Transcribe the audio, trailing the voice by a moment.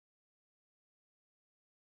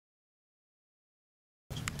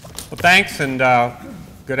Well, thanks, and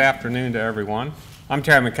good afternoon to everyone. I'm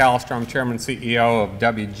Terry McCallister. I'm Chairman and CEO of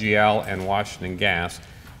WGL and Washington Gas,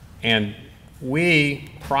 and we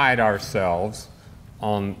pride ourselves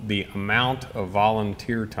on the amount of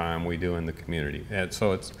volunteer time we do in the community. And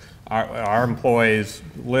so it's our employees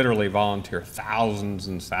literally volunteer thousands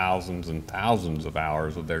and thousands and thousands of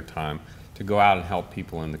hours of their time to go out and help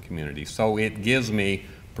people in the community. So it gives me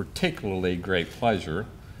particularly great pleasure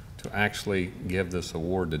to actually give this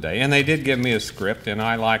award today. And they did give me a script, and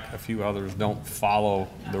I, like a few others, don't follow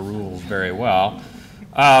the rules very well.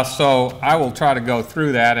 So I will try to go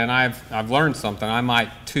through that, and I've learned something. I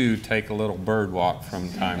might, too, take a little bird walk from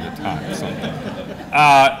time to time. So,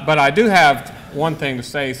 but I do have one thing to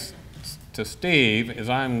say to Steve,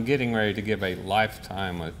 is I'm getting ready to give a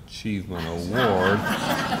Lifetime Achievement Award,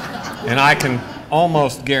 and I can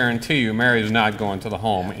almost guarantee you Mary's not going to the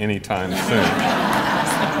home anytime soon.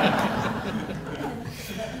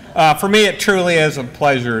 For me, it truly is a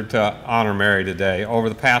pleasure to honor Mary today. Over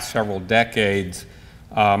the past several decades,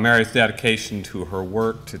 Mary's dedication to her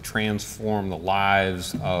work to transform the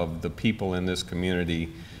lives of the people in this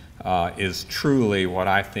community is truly what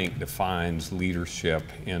I think defines leadership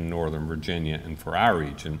in Northern Virginia and for our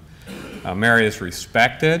region. Mary is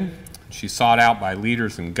respected. She's sought out by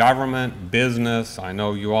leaders in government, business, I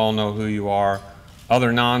know you all know who you are,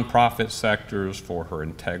 other nonprofit sectors for her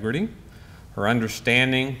integrity, her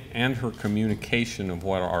understanding, and her communication of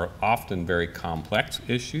what are often very complex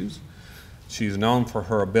issues. She's known for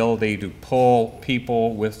her ability to pull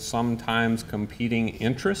people with sometimes competing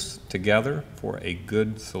interests together for a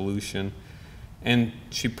good solution. And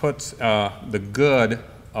she puts the good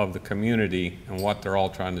of the community and what they're all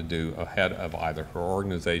trying to do ahead of either her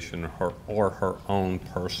organization or her own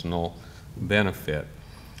personal benefit.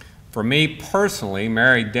 For me personally,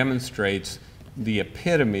 Mary demonstrates the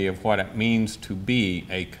epitome of what it means to be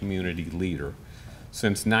a community leader.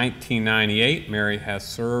 Since 1998, Mary has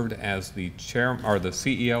served as the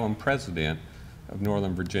CEO and president of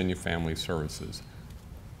Northern Virginia Family Services.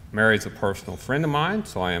 Mary's a personal friend of mine,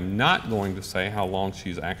 so I am not going to say how long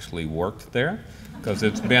she's actually worked there, because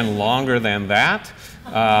it's been longer than that.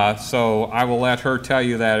 So I will let her tell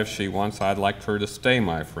you that if she wants. I'd like her to stay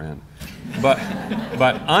my friend. But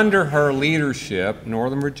under her leadership,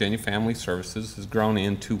 Northern Virginia Family Services has grown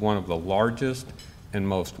into one of the largest and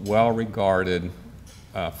most well-regarded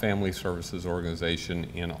family services organization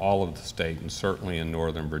in all of the state, and certainly in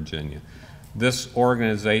Northern Virginia. This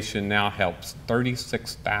organization now helps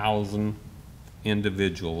 36,000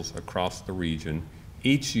 individuals across the region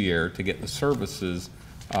each year to get the services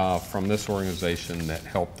from this organization that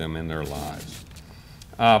help them in their lives.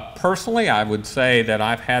 Personally, I would say that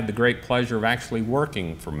I've had the great pleasure of actually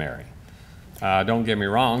working for Mary. Don't get me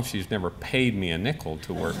wrong, she's never paid me a nickel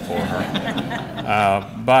to work for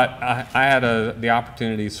her. But I had the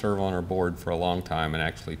opportunity to serve on her board for a long time and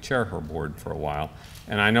actually chair her board for a while.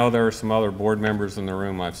 And I know there are some other board members in the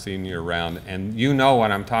room, I've seen you around, and you know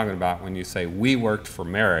what I'm talking about when you say we worked for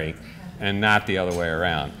Mary and not the other way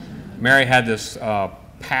around. Mary had this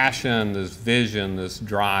passion, this vision, this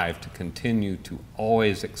drive to continue to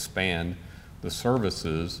always expand the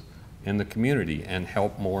services in the community and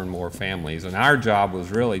help more and more families. And our job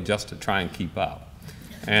was really just to try and keep up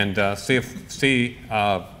and see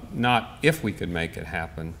not if we could make it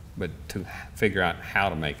happen, but to figure out how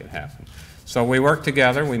to make it happen. So we worked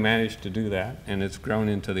together, we managed to do that, and it's grown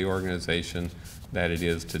into the organization that it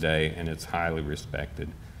is today, and it's highly respected.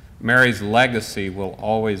 Mary's legacy will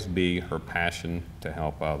always be her passion to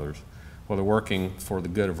help others, whether working for the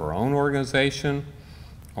good of her own organization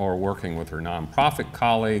or working with her nonprofit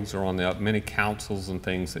colleagues or on the many councils and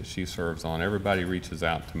things that she serves on. Everybody reaches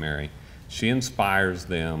out to Mary. She inspires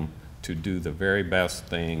them to do the very best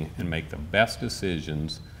thing and make the best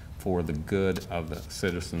decisions for the good of the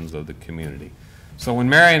citizens of the community. So when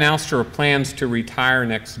Mary announced her plans to retire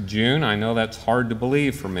next June, I know that's hard to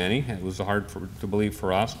believe for many. It was hard to believe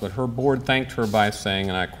for us, but her board thanked her by saying,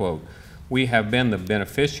 and I quote, "We have been the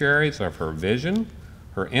beneficiaries of her vision,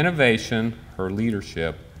 her innovation, her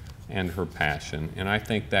leadership, and her passion." And I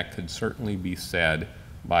think that could certainly be said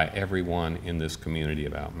by everyone in this community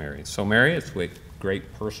about Mary. So Mary, it's with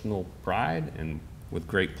great personal pride and with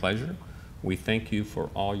great pleasure, we thank you for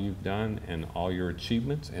all you've done and all your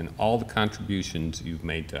achievements and all the contributions you've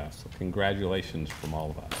made to us. So congratulations from all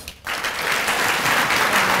of us.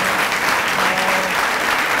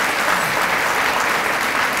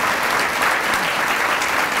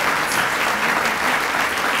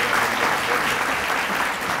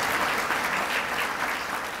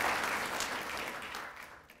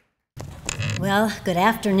 Well, good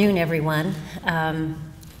afternoon, everyone.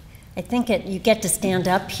 I think you get to stand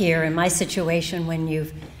up here in my situation when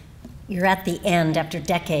you're at the end after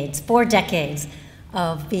decades, 4 decades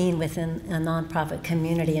of being within a nonprofit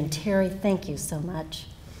community. And Terry, thank you so much.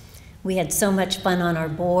 We had so much fun on our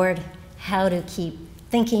board, how to keep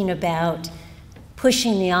thinking about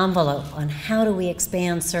pushing the envelope on how do we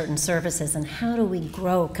expand certain services and how do we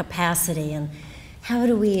grow capacity and how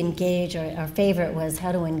do we engage, our favorite was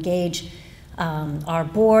how to engage our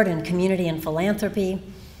board and community and philanthropy.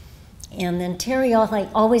 And then Terry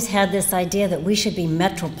always had this idea that we should be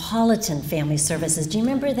metropolitan family services. Do you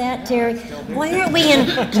remember that, Terry? Why aren't we in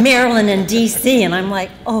Maryland and DC? And I'm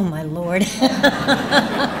like, oh my Lord.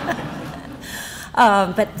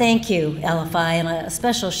 But thank you, LFI, and a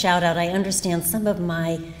special shout out. I understand some of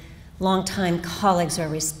my longtime colleagues are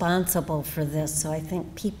responsible for this, so I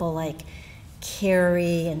think people like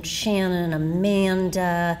Carrie and Shannon,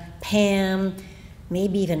 Amanda, Pam,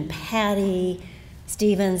 maybe even Patty,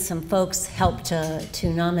 Stevens, some folks helped to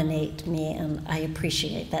nominate me, and I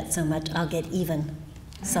appreciate that so much. I'll get even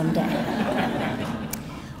someday.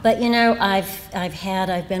 But you know, I've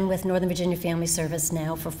been with Northern Virginia Family Service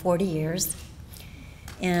now for 40 years.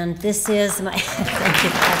 And this is my, thank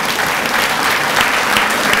you.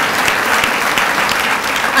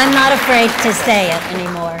 I'm not afraid to say it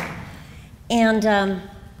anymore. And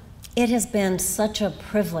it has been such a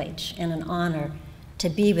privilege and an honor to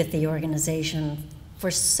be with the organization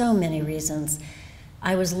for so many reasons.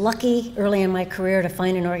 I was lucky early in my career to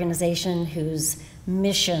find an organization whose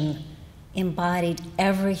mission embodied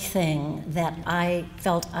everything that I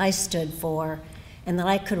felt I stood for and that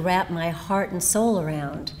I could wrap my heart and soul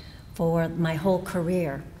around for my whole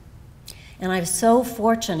career. And I'm so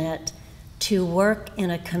fortunate to work in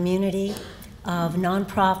a community of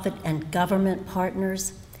nonprofit and government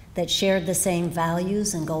partners that shared the same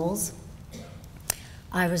values and goals.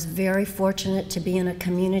 I was very fortunate to be in a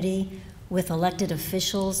community with elected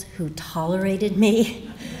officials who tolerated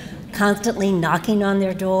me, constantly knocking on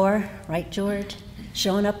their door, right, George?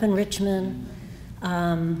 Showing up in Richmond.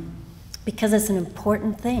 Because it's an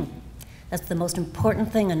important thing. That's the most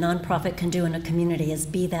important thing a nonprofit can do in a community is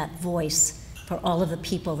be that voice for all of the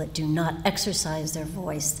people that do not exercise their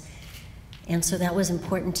voice. And so that was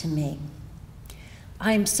important to me.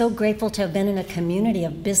 I am so grateful to have been in a community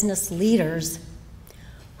of business leaders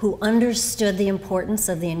who understood the importance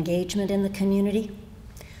of the engagement in the community,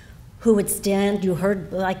 who would stand, you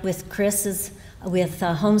heard like with Chris's, with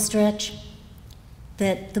Homestretch,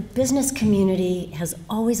 that the business community has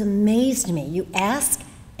always amazed me. You ask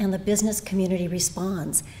and the business community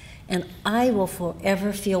responds. And I will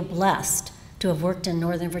forever feel blessed to have worked in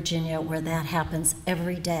Northern Virginia where that happens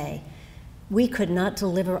every day. We could not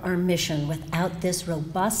deliver our mission without this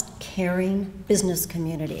robust, caring business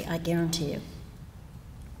community, I guarantee you.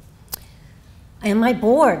 And my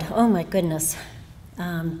board, oh my goodness.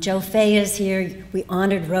 Joe Fay is here. We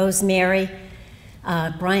honored Rosemary,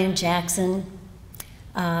 Brian Jackson,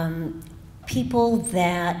 people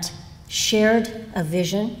that shared a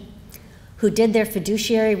vision, who did their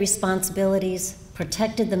fiduciary responsibilities,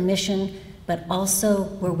 protected the mission, but also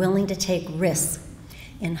were willing to take risks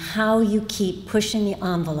in how you keep pushing the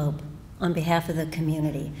envelope on behalf of the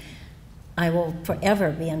community. I will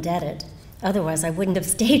forever be indebted. Otherwise, I wouldn't have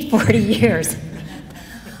stayed 40 years.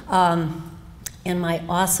 And my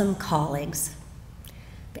awesome colleagues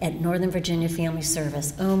at Northern Virginia Family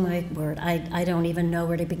Service. Oh my word, I don't even know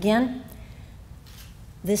where to begin.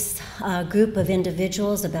 This group of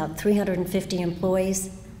individuals, about 350 employees,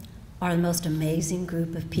 are the most amazing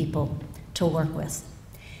group of people to work with.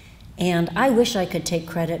 And I wish I could take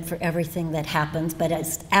credit for everything that happens, but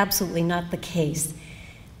it's absolutely not the case.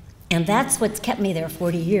 And that's what's kept me there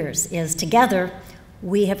 40 years, is together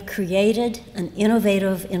we have created an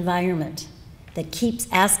innovative environment that keeps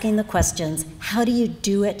asking the questions, how do you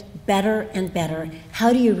do it better and better?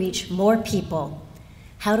 How do you reach more people?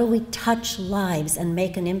 How do we touch lives and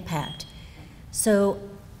make an impact? So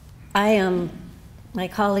I am, my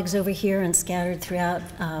colleagues over here and scattered throughout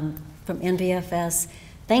from NVFS,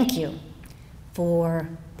 thank you for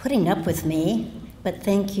putting up with me, but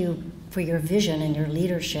thank you for your vision and your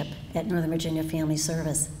leadership at Northern Virginia Family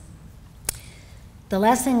Service. The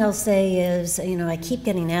last thing I'll say is, you know, I keep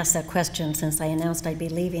getting asked that question since I announced I'd be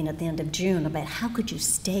leaving at the end of June about how could you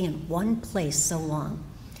stay in one place so long?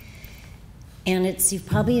 And you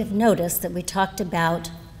probably have noticed that we talked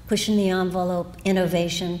about pushing the envelope,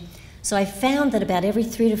 innovation. So I found that about every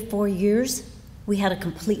 3 to 4 years, we had a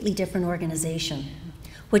completely different organization,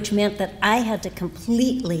 which meant that I had to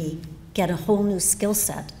completely get a whole new skill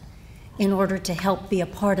set in order to help be a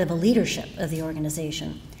part of the leadership of the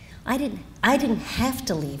organization. I didn't have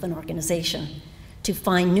to leave an organization to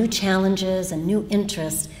find new challenges and new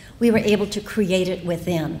interests, we were able to create it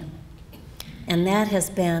within. And that has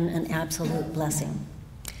been an absolute blessing.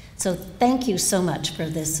 So thank you so much for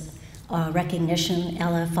this recognition,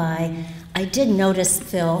 LFI. I did notice,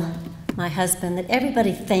 Phil, my husband, that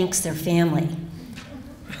everybody thanks their family.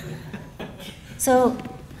 So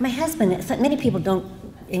my husband, many people don't,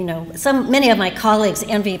 many of my colleagues,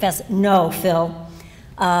 NVFS, know Phil,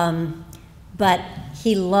 but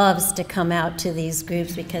he loves to come out to these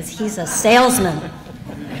groups because he's a salesman.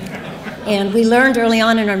 And we learned early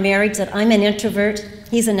on in our marriage that I'm an introvert,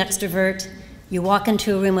 he's an extrovert. You walk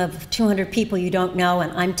into a room of 200 people you don't know,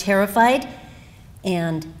 and I'm terrified,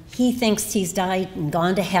 and he thinks he's died and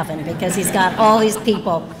gone to heaven because he's got all these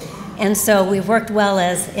people. And so we've worked well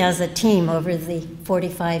as a team over the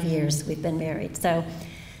 45 years we've been married. So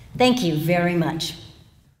thank you very much.